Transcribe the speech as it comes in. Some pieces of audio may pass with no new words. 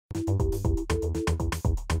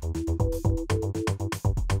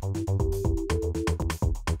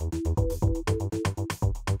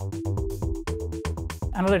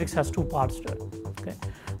analytics has two parts to it. Okay?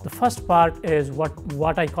 The first part is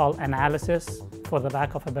what I call analysis, for the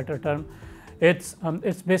lack of a better term. It's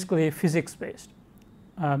basically physics-based.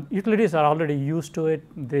 Utilities are already used to it.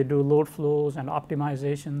 They do load flows and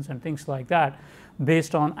optimizations and things like that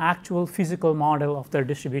based on actual physical model of their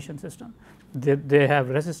distribution system. They have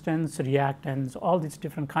resistance, reactance, all these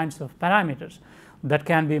different kinds of parameters that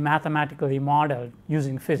can be mathematically modeled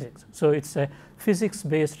using physics. So it's a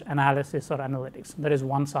physics-based analysis or analytics. That is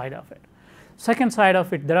one side of it. Second side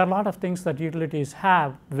of it, there are a lot of things that utilities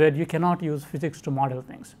have where you cannot use physics to model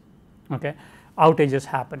things. Okay? Outages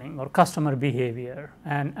happening or customer behavior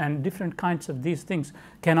and different kinds of these things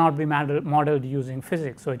cannot be modeled using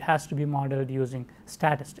physics. So it has to be modeled using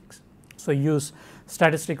statistics. So use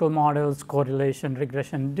statistical models, correlation,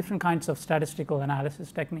 regression, different kinds of statistical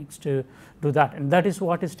analysis techniques to do that. And that is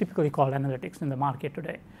what is typically called analytics in the market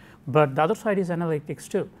today. But the other side is analytics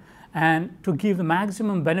too. And to give the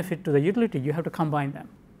maximum benefit to the utility, you have to combine them.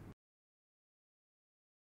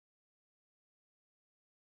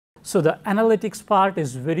 So the analytics part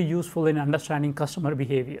is very useful in understanding customer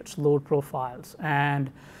behaviors, load profiles,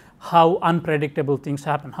 and how unpredictable things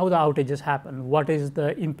happen, how the outages happen, what is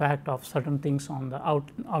the impact of certain things on the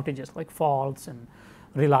outages like faults and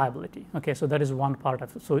reliability. Okay, so that is one part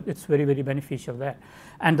of it. So it's very, very beneficial there.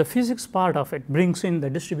 And the physics part of it brings in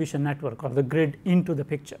the distribution network or the grid into the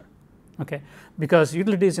picture. Okay, because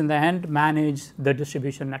utilities in the end manage the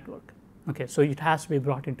distribution network. Okay, so it has to be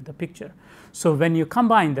brought into the picture. So when you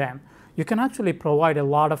combine them, you can actually provide a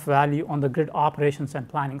lot of value on the grid operations and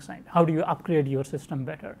planning side. How do you upgrade your system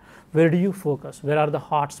better? Where do you focus? Where are the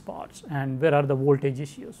hot spots? And where are the voltage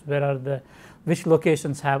issues? Which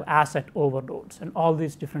locations have asset overloads? And all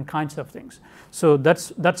these different kinds of things. So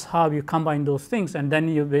that's how you combine those things. And then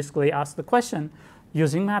you basically ask the question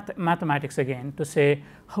using mathematics again to say,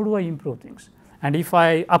 how do I improve things? And if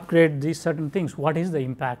I upgrade these certain things, what is the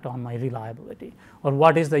impact on my reliability? Or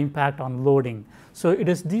what is the impact on loading? So it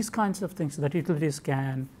is these kinds of things that utilities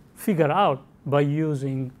can figure out by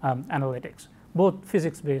using analytics, both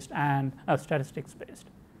physics-based and statistics-based.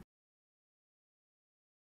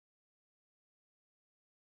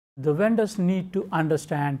 The vendors need to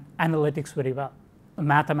understand analytics very well,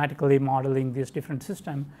 mathematically modeling these different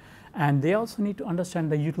systems. And they also need to understand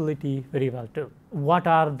the utility very well too. What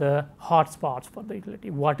are the hot spots for the utility?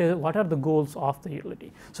 What are the goals of the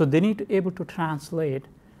utility? So they need to be able to translate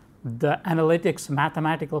the analytics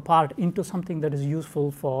mathematical part into something that is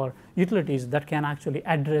useful for utilities that can actually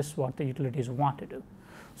address what the utilities want to do.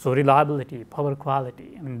 So reliability, power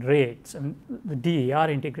quality, rates, and the DER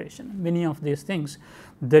integration, many of these things,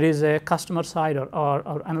 there is a customer side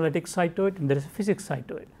or analytics side to it, and there is a physics side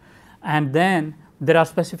to it. And then there are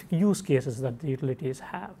specific use cases that the utilities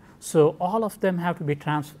have. So all of them have to be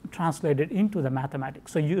translated into the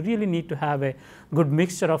mathematics. So you really need to have a good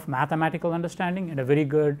mixture of mathematical understanding and a very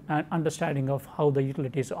good understanding of how the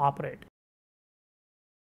utilities operate.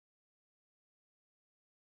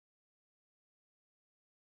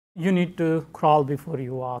 You need to crawl before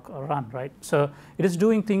you walk or run, right? So it is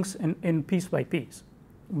doing things in piece by piece,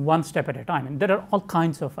 one step at a time. And there are all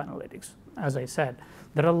kinds of analytics, as I said.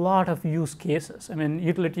 There are a lot of use cases.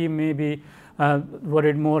 Utility may be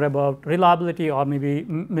worried more about reliability, or maybe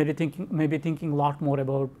thinking a lot more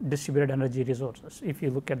about distributed energy resources. If you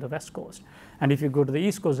look at the West Coast, and if you go to the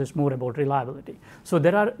East Coast, it's more about reliability. So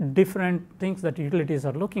there are different things that utilities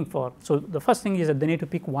are looking for. So the first thing is that they need to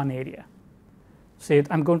pick one area. Say,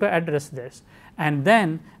 I'm going to address this, and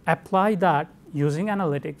then apply that using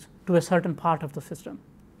analytics to a certain part of the system,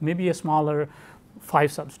 maybe a smaller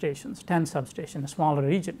 5 substations, 10 substations, a smaller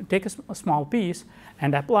region. Take a small piece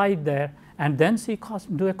and apply it there, and then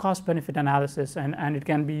do a cost-benefit analysis, and it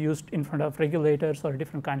can be used in front of regulators or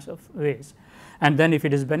different kinds of ways. And then if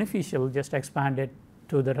it is beneficial, just expand it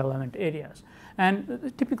to the relevant areas.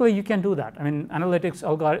 And typically you can do that. Analytics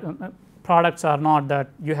products are not that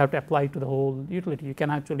you have to apply to the whole utility. You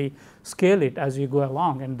can actually scale it as you go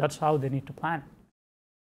along, and that's how they need to plan.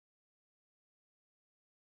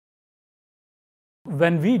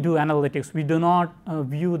 When we do analytics, we do not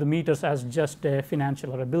view the meters as just a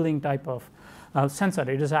financial or a billing type of sensor.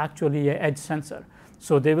 It is actually an edge sensor.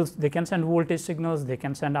 So they can send voltage signals, they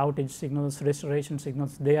can send outage signals, restoration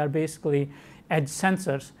signals. They are basically edge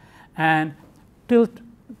sensors. And till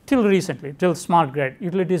recently, till smart grid,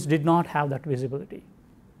 utilities did not have that visibility.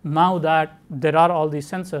 Now that there are all these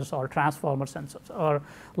sensors, or transformer sensors or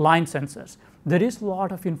line sensors, there is a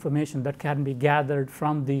lot of information that can be gathered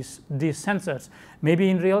from these sensors, maybe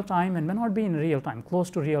in real time and may not be in real time, close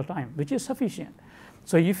to real time, which is sufficient.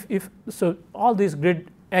 So so all these grid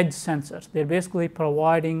edge sensors. They're basically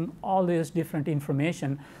providing all this different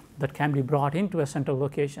information that can be brought into a central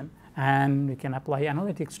location, and we can apply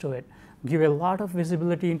analytics to it, give a lot of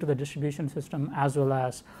visibility into the distribution system, as well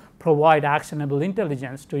as provide actionable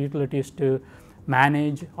intelligence to utilities to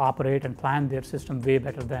manage, operate, and plan their system way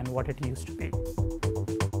better than what it used to be.